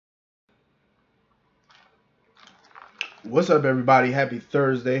What's up, everybody? Happy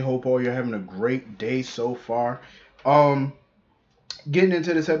Thursday. Hope all you're having a great day so far. Um, Getting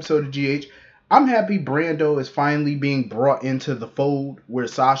into this episode of GH, I'm happy Brando is finally being brought into the fold where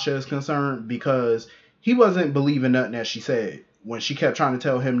Sasha is concerned because he wasn't believing nothing that she said. When she kept trying to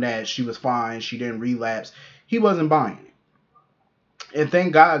tell him that she was fine, she didn't relapse, he wasn't buying it. And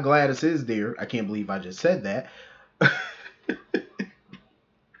thank God Gladys is there. I can't believe I just said that.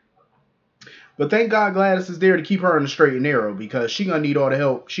 But thank God Gladys is there to keep her in the straight and narrow because she gonna need all the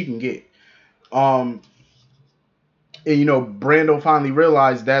help she can get. Um, and Brando finally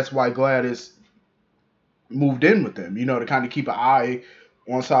realized that's why Gladys moved in with them, to kind of keep an eye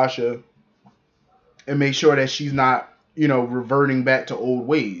on Sasha and make sure that she's not, reverting back to old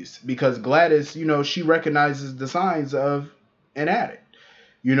ways. Because Gladys, she recognizes the signs of an addict,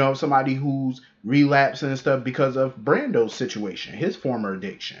 somebody who's relapsing and stuff because of Brando's situation, his former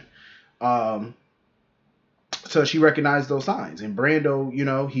addiction. Um, so she recognized those signs. And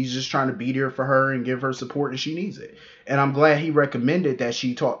Brando, he's just trying to be there for her and give her support, and she needs it. And I'm glad he recommended that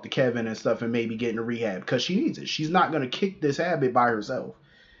she talk to Kevin and stuff and maybe get into rehab because she needs it. She's not going to kick this habit by herself,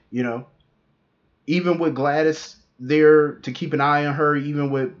 you know. Even with Gladys there to keep an eye on her,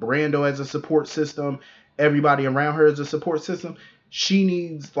 even with Brando as a support system, everybody around her as a support system, she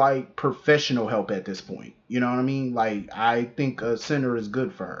needs like professional help at this point. You know what I mean? Like I think a center is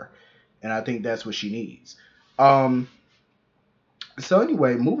good for her, and I think that's what she needs. Um, so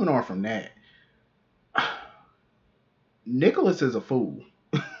anyway, moving on from that, Nicholas is a fool.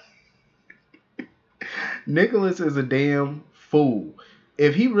 Nicholas is a damn fool.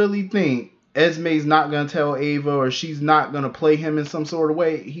 If he really think Esme's not gonna tell Ava or she's not gonna play him in some sort of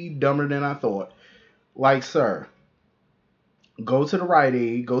way, he dumber than I thought. Like, sir, go to the Rite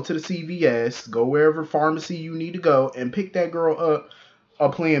Aid, go to the CVS, go wherever pharmacy you need to go, and pick that girl up a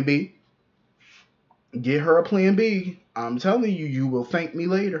Plan B. Get her a Plan B. I'm telling you, you will thank me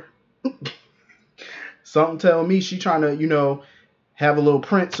later. Something tell me she trying to, have a little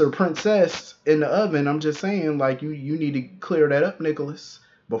prince or princess in the oven. I'm just saying, like, you need to clear that up, Nicholas,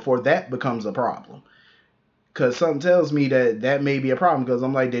 before that becomes a problem. Because something tells me that may be a problem. Because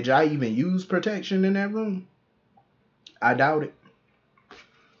I'm like, did y'all even use protection in that room? I doubt it.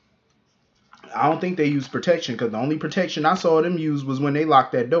 I don't think they used protection because the only protection I saw them use was when they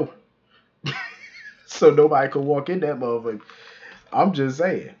locked that door. So nobody could walk in that motherfucker. I'm just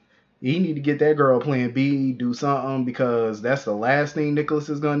saying. He need to get that girl Plan B, do something, because that's the last thing Nicholas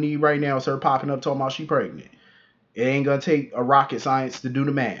is gonna need right now is her popping up talking about she pregnant. It ain't gonna take a rocket science to do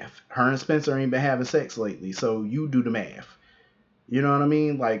the math. Her and Spencer ain't been having sex lately, so you do the math. You know what I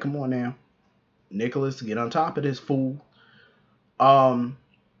mean? Like, come on now. Nicholas, get on top of this fool. Um,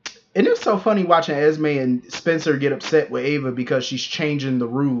 and it's so funny watching Esme and Spencer get upset with Ava because she's changing the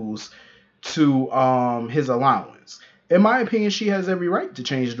rules to his allowance. In my opinion, she has every right to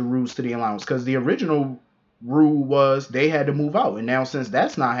change the rules to the allowance because the original rule was they had to move out, and now since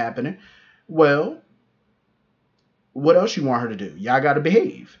that's not happening, well, what else you want her to do? Y'all got to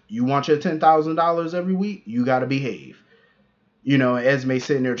behave. You want your $10,000 every week? You got to behave. Esme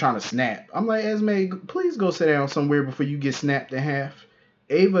sitting there trying to snap. I'm like, Esme, please go sit down somewhere before you get snapped in half.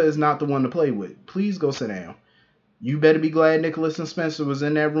 Ava is not the one to play with. Please go sit down. You better be glad Nicholas and Spencer was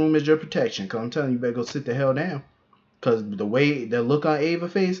in that room as your protection. Cause I'm telling you, you better go sit the hell down. Cause the look on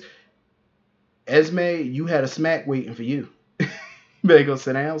Ava's face, Esme, you had a smack waiting for you. You better go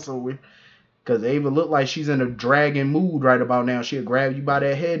sit down somewhere. Cause Ava looked like she's in a dragging mood right about now. She'll grab you by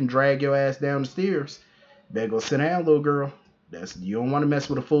that head and drag your ass down the stairs. Better go sit down, little girl. You don't want to mess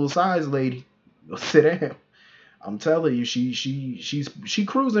with a full size lady. Go sit down. I'm telling you, she's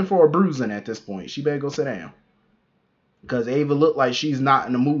cruising for a bruising at this point. She better go sit down. Cause Ava looked like she's not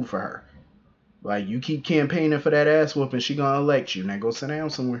in the mood for her. Like you keep campaigning for that ass whooping, she gonna elect you. Now go sit down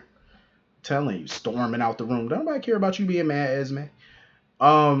somewhere. I'm telling you, storming out the room. Don't nobody care about you being mad, Esme.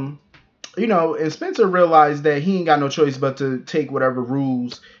 Um, and Spencer realized that he ain't got no choice but to take whatever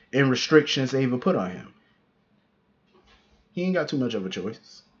rules and restrictions Ava put on him. He ain't got too much of a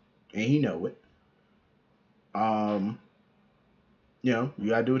choice, and he know it. Um, you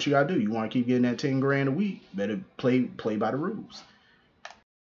gotta do what you gotta do. You want to keep getting that 10 grand a week, better play by the rules.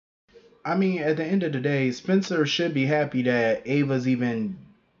 I mean, at the end of the day, Spencer should be happy that Ava's even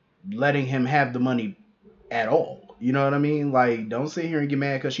letting him have the money at all. You know what I mean? Like, don't sit here and get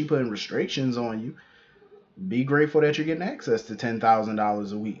mad because she putting restrictions on you. Be grateful that you're getting access to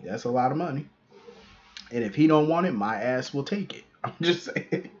 $10,000 a week. That's a lot of money. And if he don't want it, my ass will take it. I'm just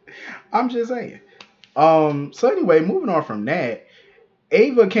saying. I'm just saying. So anyway, moving on from that,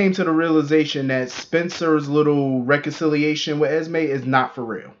 Ava came to the realization that Spencer's little reconciliation with Esme is not for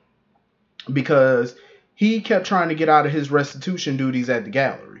real. Because he kept trying to get out of his restitution duties at the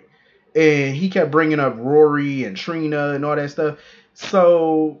gallery. And he kept bringing up Rory and Trina and all that stuff.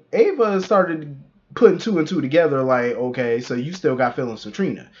 So Ava started putting two and two together, like, okay, so you still got feelings for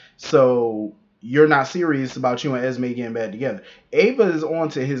Trina. So you're not serious about you and Esme getting back together. Ava is on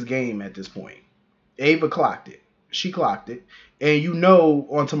to his game at this point. Ava clocked it. She clocked it. And you know,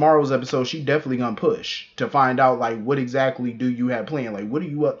 on tomorrow's episode, she definitely gonna push to find out, like, what exactly do you have planned? Like, what are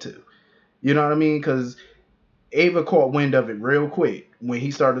you up to? You know what I mean? Because Ava caught wind of it real quick when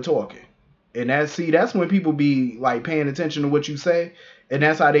he started talking. And that's when people be, like, paying attention to what you say. And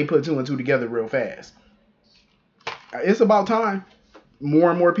that's how they put two and two together real fast. It's about time. More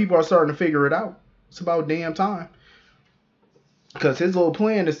and more people are starting to figure it out. It's about damn time. Because his little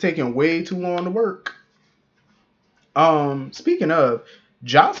plan is taking way too long to work. Speaking of,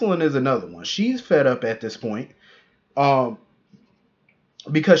 Jocelyn is another one. She's fed up at this point.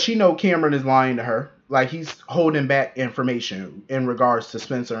 Because she know Cameron is lying to her. Like, he's holding back information in regards to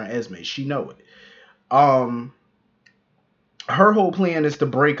Spencer and Esme. She know it. Her whole plan is to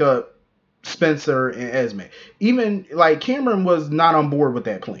break up Spencer and Esme. Even, like, Cameron was not on board with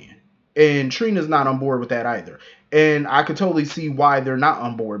that plan. And Trina's not on board with that either. And I could totally see why they're not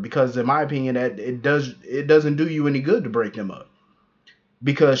on board. Because in my opinion, that it doesn't do you any good to break them up.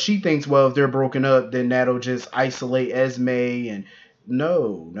 Because she thinks, well, if they're broken up, then that'll just isolate Esme. And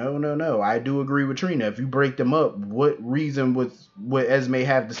no. I do agree with Trina. If you break them up, what reason would Esme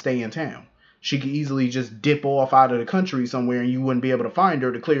have to stay in town? She could easily just dip off out of the country somewhere and you wouldn't be able to find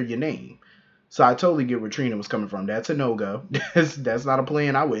her to clear your name. So I totally get where Trina was coming from. That's a no-go. That's not a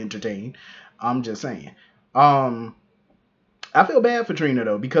plan I would entertain. I'm just saying. I feel bad for Trina,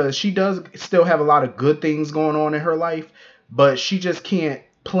 though, because she does still have a lot of good things going on in her life, but she just can't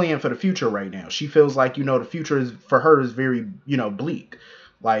plan for the future right now. She feels like, the future for her is very, bleak.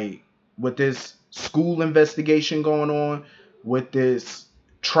 Like, with this school investigation going on, with this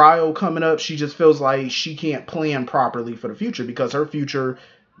trial coming up, she just feels like she can't plan properly for the future because her future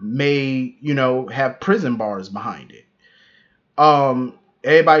may, have prison bars behind it.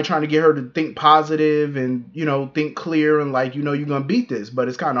 Everybody trying to get her to think positive and, think clear and like, you're going to beat this, but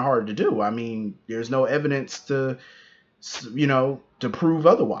it's kind of hard to do. I mean, there's no evidence to prove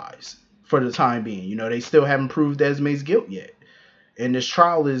otherwise for the time being. They still haven't proved Esme's guilt yet. And this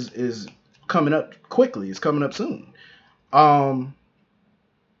trial is coming up quickly. It's coming up soon.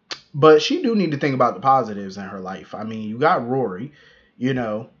 But she do need to think about the positives in her life. I mean, you got Rory,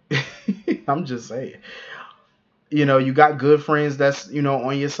 I'm just saying. You got good friends that's,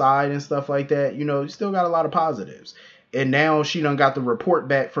 on your side and stuff like that. You still got a lot of positives. And now she done got the report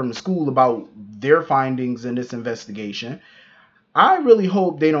back from the school about their findings in this investigation. I really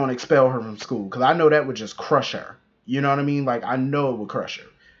hope they don't expel her from school because I know that would just crush her. You know what I mean? Like, I know it would crush her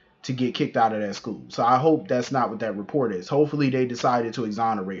to get kicked out of that school. So I hope that's not what that report is. Hopefully they decided to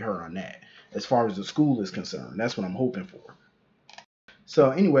exonerate her on that as far as the school is concerned. That's what I'm hoping for.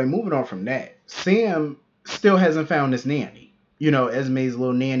 So anyway, moving on from that, Sam still hasn't found this nanny. Esme's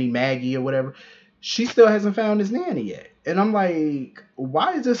little nanny, Maggie or whatever. She still hasn't found this nanny yet. And I'm like,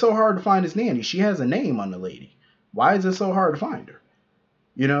 why is it so hard to find this nanny? She has a name on the lady. Why is it so hard to find her?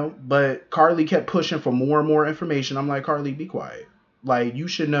 But Carly kept pushing for more and more information. I'm like, Carly, be quiet. Like, you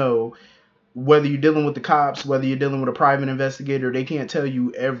should know, whether you're dealing with the cops, whether you're dealing with a private investigator, they can't tell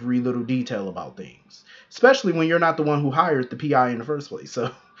you every little detail about things. Especially when you're not the one who hired the PI in the first place.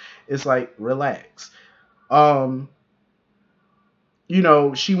 So it's like, relax.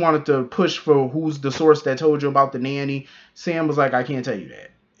 She wanted to push for who's the source that told you about the nanny. Sam was like, I can't tell you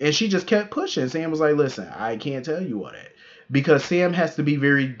that. And she just kept pushing. Sam was like, listen, I can't tell you all that. Because Sam has to be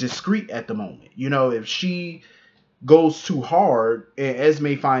very discreet at the moment. If she goes too hard and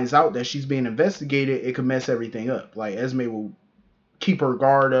Esme finds out that she's being investigated, it could mess everything up. Like, Esme will keep her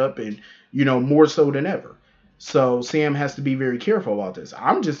guard up and, more so than ever. So Sam has to be very careful about this.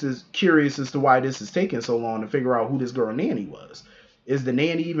 I'm just as curious as to why this is taking so long to figure out who this girl nanny was. Is the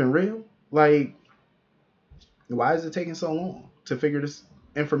nanny even real? Like, why is it taking so long to figure this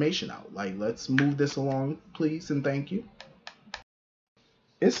information out? Like, let's move this along, please, and thank you.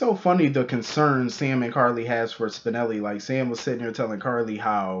 It's so funny the concern Sam and Carly has for Spinelli. Like, Sam was sitting there telling Carly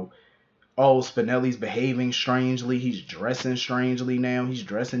how, oh, Spinelli's behaving strangely. He's dressing strangely now. He's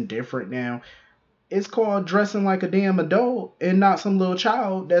dressing different now. It's called dressing like a damn adult and not some little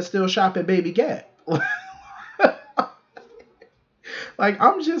child that still shop at Baby Gap. Like,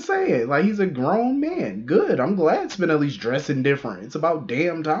 I'm just saying, like, he's a grown man. Good. I'm glad Spinelli's dressing different. It's about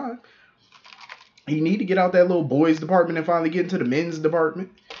damn time. You need to get out that little boys department and finally get into the men's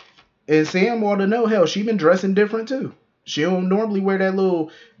department. And Sam ought to know, hell, she been dressing different too. She don't normally wear that little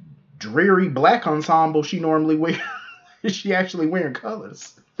dreary black ensemble she normally wears. She actually wearing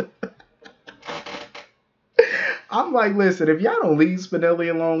colors. I'm like, listen, if y'all don't leave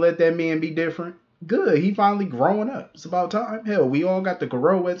Spinelli alone, let that man be different. Good, he finally growing up. It's about time. Hell, we all got to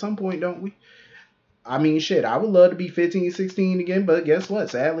grow at some point, don't we? I mean, shit, I would love to be 15, 16 again, but guess what?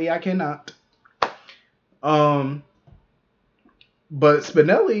 Sadly, I cannot. Um, but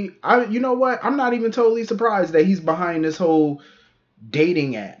Spinelli, you know what? I'm not even totally surprised that he's behind this whole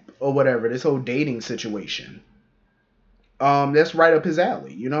dating app or whatever, this whole dating situation. That's right up his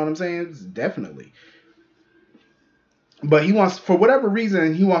alley. You know what I'm saying? Definitely. But he wants, for whatever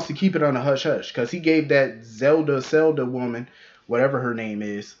reason, he wants to keep it on a hush hush because he gave that Zelda woman, whatever her name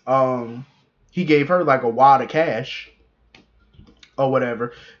is, he gave her like a wad of cash or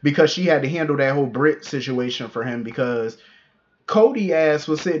whatever because she had to handle that whole Brit situation for him because Cody ass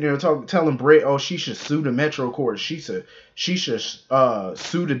was sitting there telling Brit, oh, she should sue the Metro Court. She should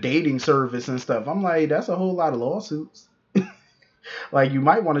sue the dating service and stuff. I'm like, that's a whole lot of lawsuits. Like, you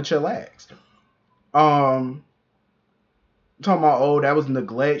might want to chillax. Talking about, oh, that was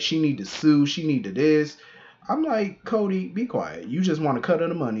neglect. She need to sue. She need to this. I'm like, Cody, be quiet. You just want to cut her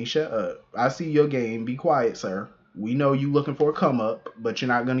the money. Shut up. I see your game. Be quiet, sir. We know you looking for a come up, but you're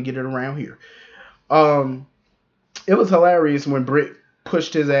not gonna get it around here. It was hilarious when Britt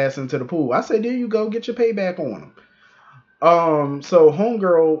pushed his ass into the pool. I said, there you go, get your payback on him. So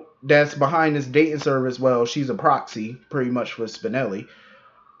homegirl that's behind this dating service, well, she's a proxy pretty much for Spinelli.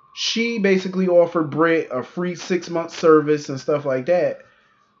 She basically offered Britt a free 6-month service and stuff like that.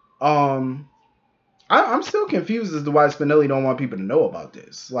 I'm still confused as to why Spinelli don't want people to know about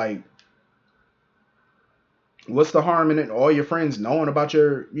this. Like, what's the harm in it? All your friends knowing about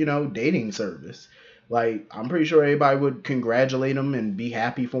your, dating service. Like, I'm pretty sure everybody would congratulate him and be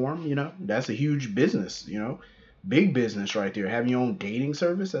happy for him. That's a huge business. Big business right there. Having your own dating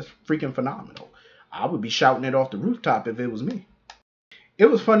service, that's freaking phenomenal. I would be shouting it off the rooftop if it was me. It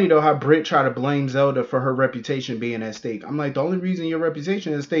was funny, though, how Britt tried to blame Zelda for her reputation being at stake. I'm like, the only reason your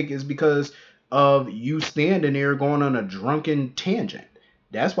reputation is at stake is because of you standing there going on a drunken tangent.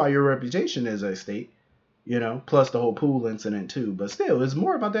 That's why your reputation is at stake. Plus the whole pool incident, too. But still, it's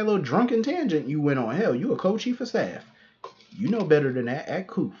more about that little drunken tangent you went on. Hell, you a co-chief of staff. You know better than that. Act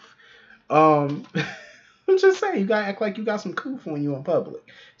coof. I'm just saying, you gotta act like you got some coof when you in public.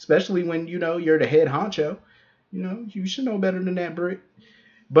 Especially when, you're the head honcho. You should know better than that, Britt.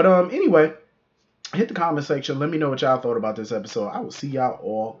 But anyway, hit the comment section. Let me know what y'all thought about this episode. I will see y'all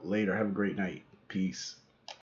all later. Have a great night. Peace.